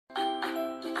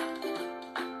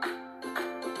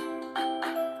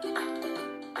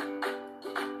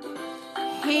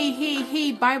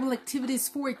Hey, Bible Activities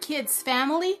for Kids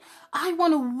family. I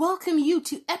want to welcome you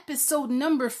to episode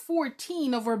number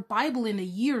 14 of our Bible in a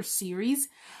Year series.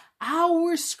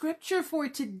 Our scripture for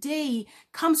today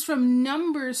comes from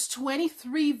Numbers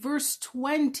 23 verse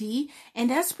 20. And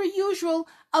as per usual,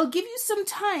 I'll give you some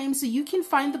time so you can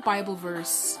find the Bible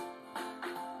verse.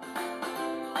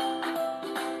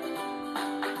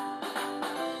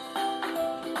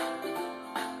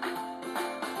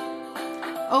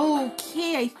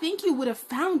 Okay, I think you would have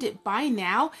found it by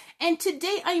now. And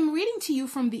today I'm reading to you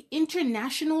from the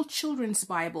International Children's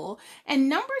Bible. And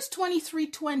Numbers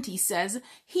 23:20 says,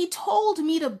 "He told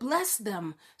me to bless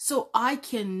them, so I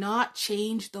cannot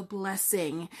change the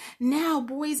blessing." Now,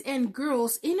 boys and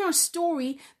girls, in our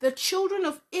story, the children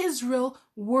of Israel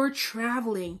were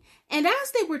traveling. And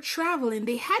as they were traveling,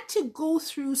 they had to go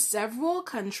through several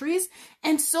countries,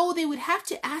 and so they would have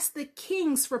to ask the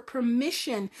kings for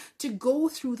permission to go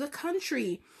through the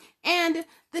country. And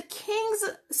the kings,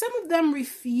 some of them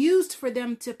refused for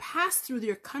them to pass through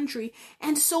their country.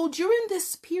 And so during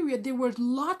this period, there were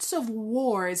lots of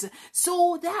wars.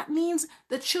 So that means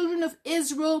the children of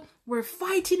Israel were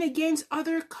fighting against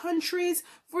other countries.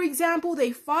 For example,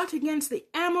 they fought against the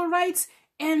Amorites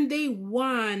and they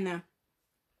won.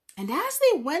 And as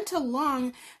they went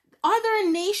along, other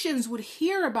nations would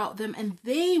hear about them and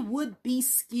they would be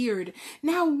scared.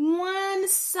 Now, one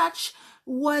such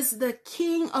was the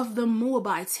king of the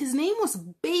Moabites. His name was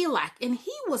Balak, and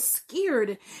he was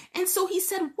scared. And so he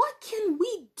said, "What can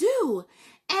we do?"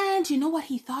 And you know what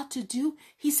he thought to do?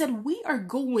 He said, "We are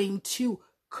going to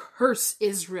curse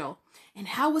Israel." And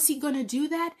how was he going to do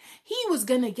that? He was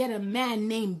going to get a man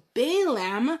named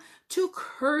Balaam to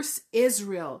curse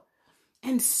Israel.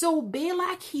 And so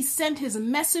Balak, he sent his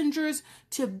messengers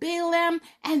to Balaam,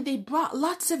 and they brought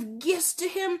lots of gifts to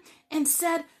him and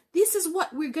said, "This is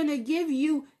what we're going to give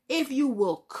you if you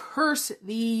will curse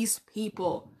these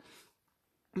people."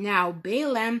 Now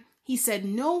Balaam, he said,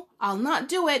 "No, I'll not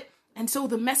do it." And so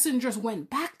the messengers went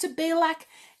back to Balak,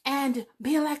 and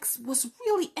Balak was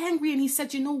really angry, and he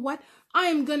said, "You know what?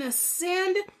 I'm going to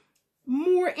send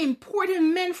more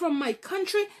important men from my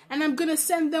country, and I'm going to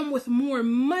send them with more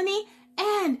money,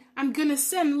 and I'm going to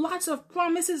send lots of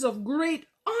promises of great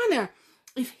honor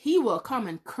if he will come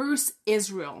and curse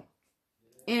Israel."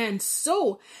 And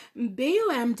so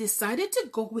Balaam decided to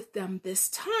go with them this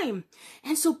time.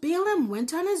 And so Balaam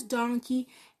went on his donkey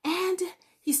and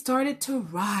he started to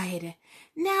ride.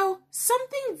 Now,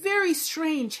 something very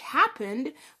strange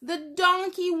happened. The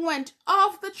donkey went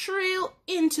off the trail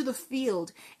into the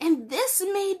field. And this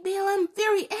made Balaam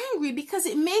very angry because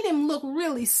it made him look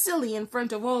really silly in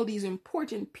front of all these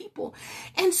important people.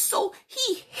 And so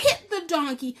he hit the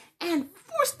donkey and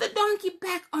forced the donkey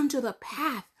back onto the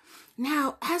path.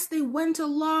 Now, as they went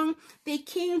along, they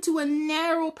came to a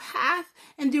narrow path,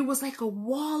 and there was like a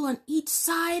wall on each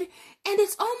side, and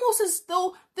it's almost as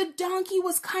though the donkey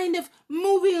was kind of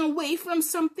moving away from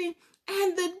something,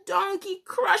 and the donkey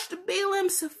crushed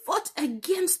Balaam's foot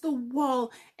against the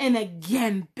wall, and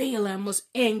again Balaam was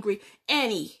angry,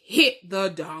 and he hit the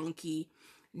donkey.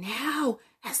 Now,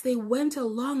 as they went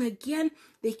along again,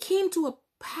 they came to a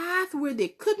path where they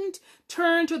couldn't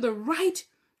turn to the right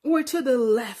or to the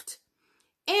left.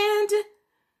 And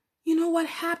you know what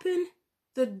happened?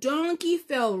 The donkey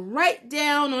fell right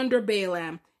down under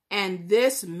Balaam, and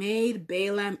this made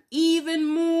Balaam even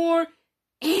more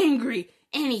angry,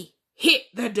 and he hit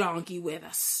the donkey with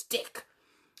a stick.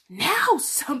 Now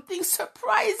something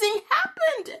surprising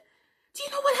happened. Do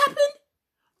you know what happened?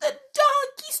 The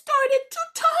donkey started to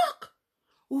talk.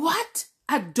 What?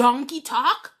 A donkey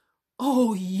talk?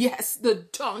 Oh yes, the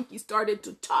donkey started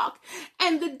to talk,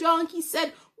 and the donkey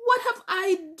said, "What have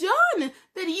I done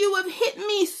that you have hit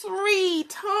me 3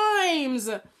 times?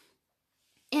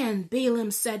 And Balaam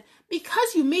said,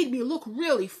 "Because you made me look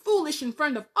really foolish in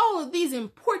front of all of these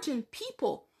important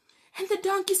people." And the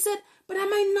donkey said, "But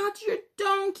am I not your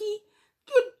donkey?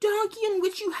 Your donkey in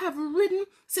which you have ridden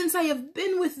since I have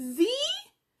been with thee?"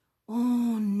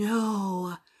 Oh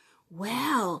no.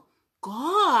 Well,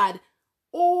 God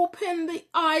opened the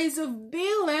eyes of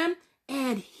Balaam,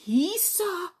 and he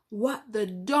saw what the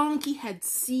donkey had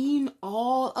seen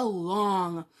all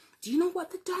along. Do you know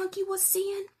what the donkey was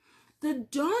seeing? The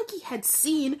donkey had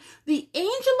seen the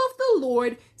angel of the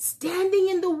Lord standing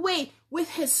in the way with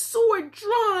his sword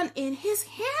drawn in his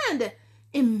hand.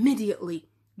 Immediately,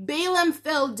 Balaam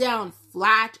fell down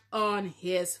flat on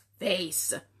his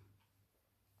face.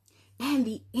 And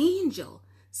the angel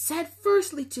said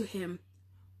firstly to him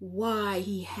why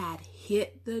he had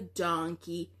hit the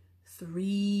donkey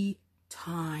 3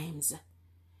 times.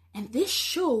 And this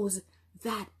shows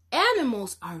that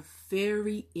Animals are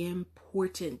very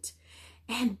important.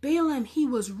 And Balaam, he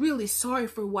was really sorry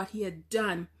for what he had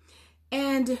done.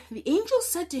 And the angel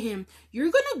said to him,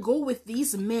 you're going to go with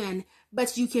these men,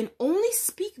 but you can only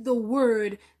speak the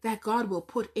word that God will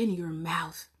put in your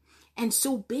mouth. And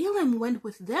so Balaam went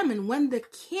with them. And when the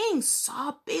king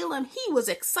saw Balaam, he was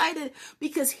excited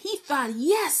because he thought,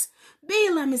 yes,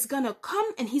 Balaam is going to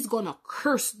come and he's going to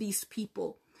curse these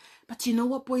people. But you know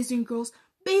what, boys and girls?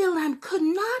 Balaam could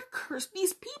not curse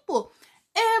these people.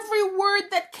 Every word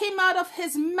that came out of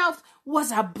his mouth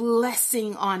was a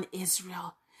blessing on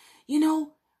Israel. You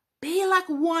know, Balak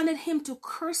wanted him to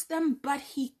curse them, but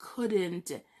he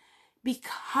couldn't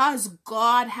because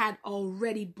God had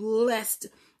already blessed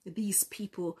these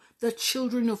people. The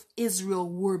children of Israel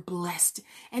were blessed.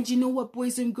 And you know what,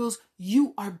 boys and girls?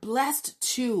 You are blessed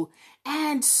too.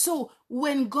 And so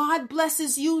when God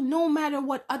blesses you, no matter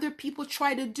what other people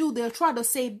try to do, they'll try to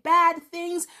say bad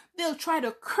things. They'll try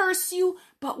to curse you.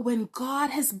 But when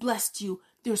God has blessed you,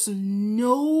 there's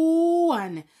no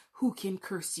one who can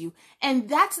curse you. And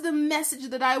that's the message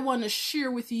that I want to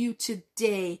share with you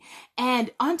today.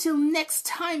 And until next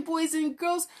time, boys and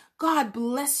girls, God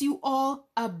bless you all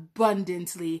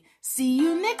abundantly. See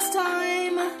you next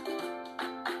time.